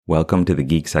Welcome to the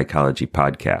Geek Psychology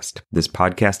Podcast. This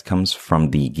podcast comes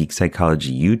from the Geek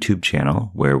Psychology YouTube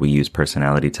channel, where we use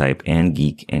personality type and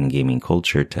geek and gaming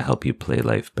culture to help you play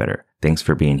life better. Thanks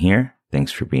for being here.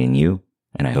 Thanks for being you.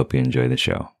 And I hope you enjoy the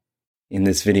show. In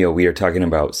this video, we are talking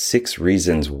about 6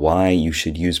 reasons why you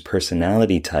should use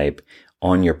personality type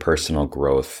on your personal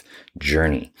growth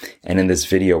journey. And in this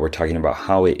video, we're talking about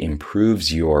how it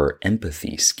improves your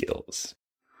empathy skills.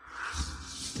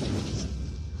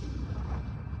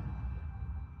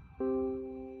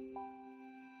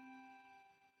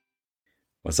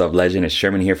 What's up, legend? It's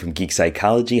Sherman here from Geek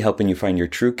Psychology, helping you find your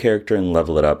true character and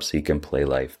level it up so you can play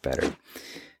life better.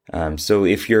 So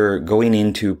if you're going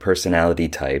into personality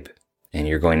type and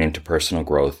you're going into personal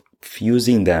growth,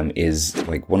 fusing them is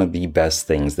like one of the best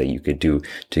things that you could do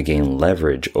to gain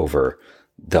leverage over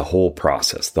the whole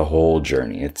process, the whole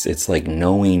journey. It's like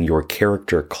knowing your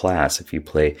character class. If you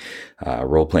play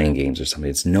role-playing games or something,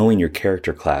 it's knowing your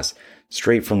character class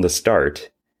straight from the start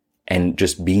and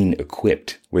just being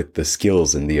equipped with the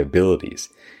skills and the abilities.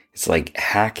 It's like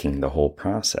hacking the whole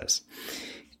process.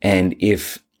 And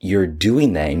if you're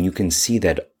doing that and you can see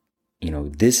that,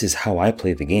 this is how I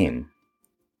play the game,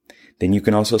 then you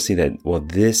can also see that, well,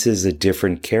 this is a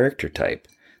different character type.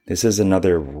 This is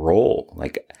another role.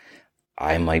 Like,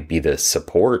 I might be the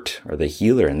support or the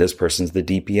healer, and this person's the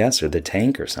DPS or the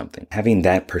tank or something. Having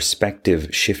that perspective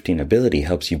shifting ability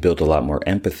helps you build a lot more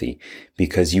empathy,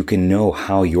 because you can know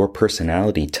how your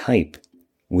personality type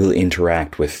will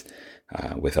interact with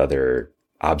other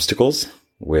obstacles,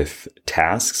 with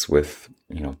tasks, with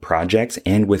projects,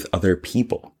 and with other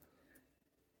people.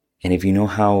 And if you know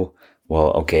how,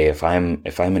 if I'm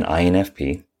an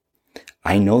INFP,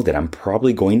 I know that I'm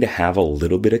probably going to have a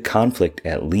little bit of conflict,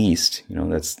 at least,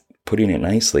 that's putting it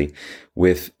nicely,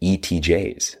 with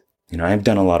ETJs. I've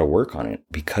done a lot of work on it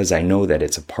because I know that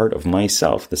it's a part of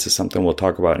myself. This is something we'll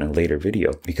talk about in a later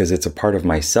video, because it's a part of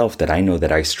myself that I know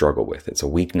that I struggle with. It's a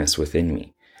weakness within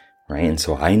me, right? And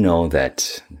so I know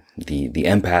that the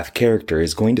empath character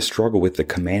is going to struggle with the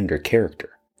commander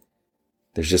character.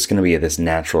 There's just going to be this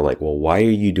natural, why are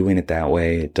you doing it that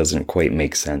way? It doesn't quite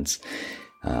make sense.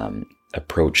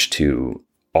 Approach to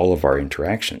all of our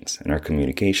interactions and our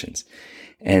communications.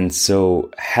 And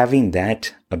so having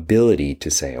that ability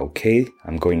to say, okay,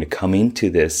 I'm going to come into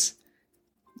this,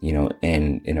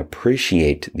 and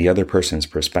appreciate the other person's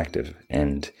perspective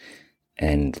and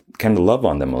kind of love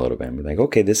on them a little bit and be like,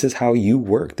 okay, this is how you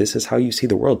work. This is how you see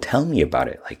the world. Tell me about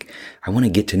it. I want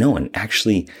to get to know and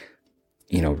actually,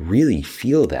 really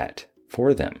feel that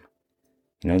for them.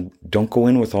 Don't go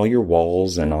in with all your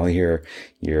walls and all your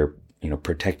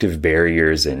protective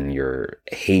barriers and your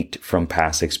hate from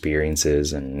past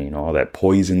experiences and, all that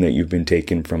poison that you've been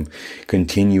taken from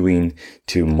continuing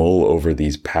to mull over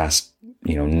these past,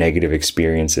 negative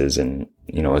experiences and,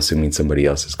 assuming somebody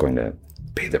else is going to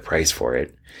pay the price for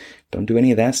it. Don't do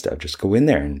any of that stuff. Just go in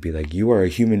there and be like, you are a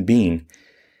human being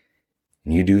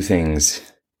and you do things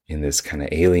in this kind of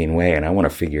alien way, and I want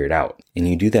to figure it out. And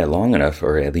you do that long enough,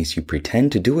 or at least you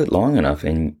pretend to do it long enough,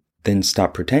 and then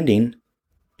stop pretending,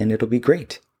 and it'll be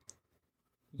great.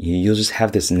 You'll just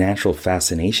have this natural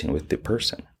fascination with the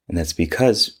person. And that's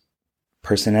because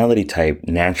personality type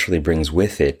naturally brings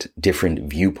with it different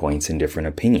viewpoints and different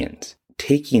opinions.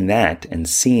 Taking that and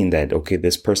seeing that, okay,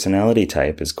 this personality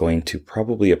type is going to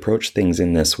probably approach things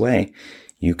in this way,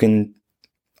 you can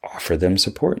offer them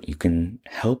support. You can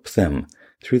help them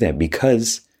through that,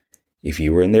 because if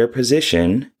you were in their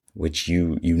position, which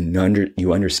you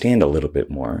understand a little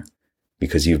bit more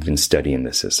because you've been studying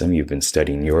the system, you've been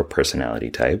studying your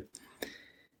personality type,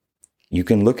 you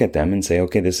can look at them and say,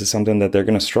 okay, this is something that they're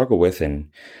going to struggle with, and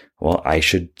I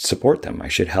should support them. I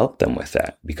should help them with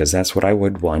that, because that's what I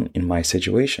would want in my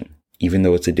situation, even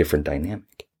though it's a different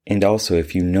dynamic. And also,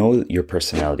 if you know your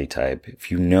personality type, if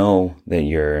you know that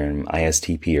you're an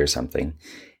ISTP or something,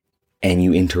 and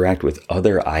you interact with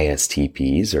other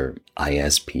ISTPs or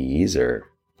ISPs or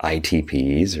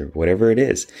ITPs or whatever it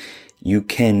is, you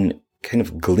can kind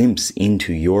of glimpse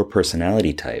into your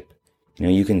personality type.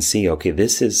 You can see, okay,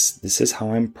 this is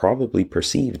how I'm probably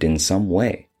perceived in some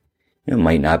way. It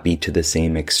might not be to the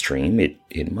same extreme.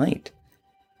 It might.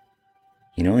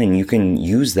 And you can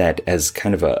use that as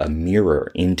kind of a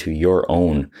mirror into your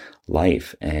own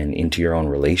life and into your own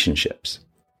relationships.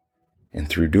 And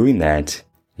through doing that,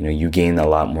 you gain a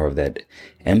lot more of that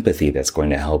empathy that's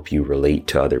going to help you relate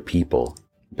to other people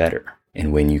better.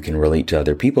 And when you can relate to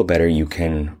other people better, you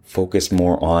can focus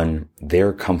more on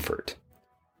their comfort.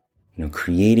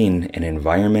 creating an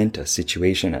environment, a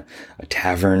situation, a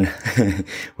tavern,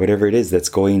 whatever it is that's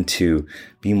going to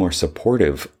be more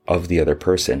supportive of the other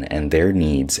person and their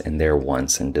needs and their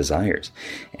wants and desires.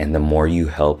 And the more you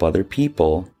help other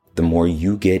people, the more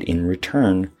you get in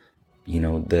return,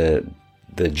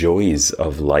 the joys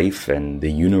of life and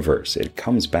the universe. It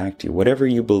comes back to you. Whatever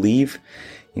you believe,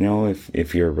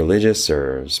 if you're religious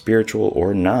or spiritual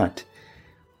or not,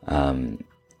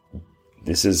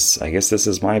 this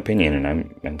is my opinion,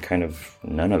 and I'm kind of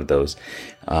none of those.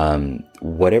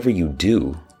 Whatever you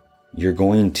do, you're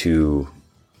going to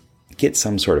get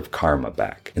some sort of karma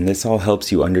back. And this all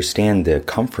helps you understand the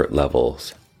comfort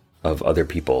levels of other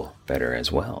people better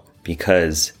as well.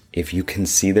 Because if you can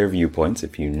see their viewpoints,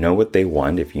 if you know what they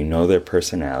want, if you know their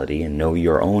personality and know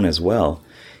your own as well,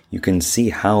 you can see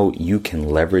how you can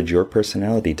leverage your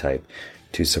personality type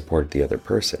to support the other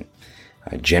person.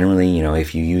 Generally,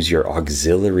 if you use your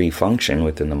auxiliary function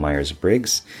within the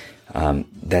Myers-Briggs,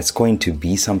 that's going to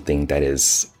be something that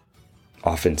is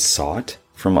often sought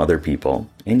from other people,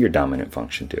 and your dominant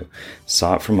function too,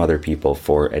 sought from other people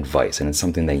for advice. And it's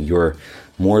something that you're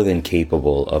more than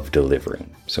capable of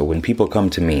delivering. So when people come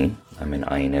to me, I'm an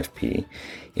INFP,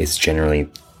 it's generally,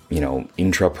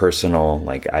 intrapersonal,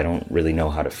 like I don't really know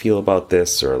how to feel about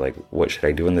this, or like, what should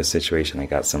I do in this situation? I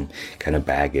got some kind of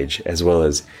baggage, as well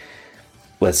as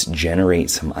let's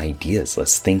generate some ideas.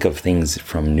 Let's think of things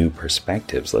from new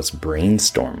perspectives. Let's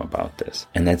brainstorm about this.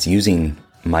 And that's using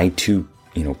my two,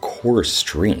 core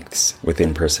strengths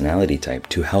within personality type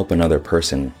to help another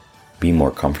person be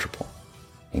more comfortable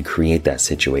and create that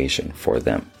situation for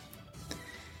them.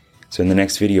 So in the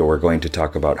next video, we're going to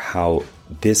talk about how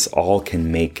this all can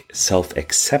make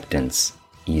self-acceptance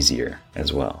easier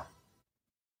as well.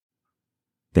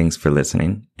 Thanks for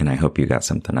listening, and I hope you got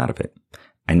something out of it.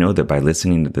 I know that by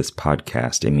listening to this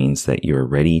podcast, it means that you're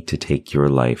ready to take your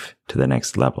life to the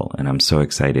next level, and I'm so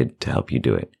excited to help you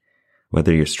do it.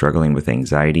 Whether you're struggling with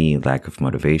anxiety, lack of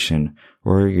motivation,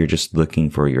 or you're just looking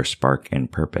for your spark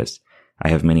and purpose, I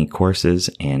have many courses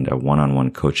and a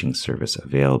one-on-one coaching service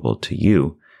available to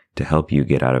you to help you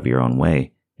get out of your own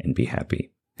way and be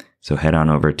happy. So head on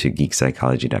over to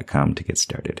geekpsychology.com to get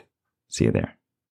started. See you there.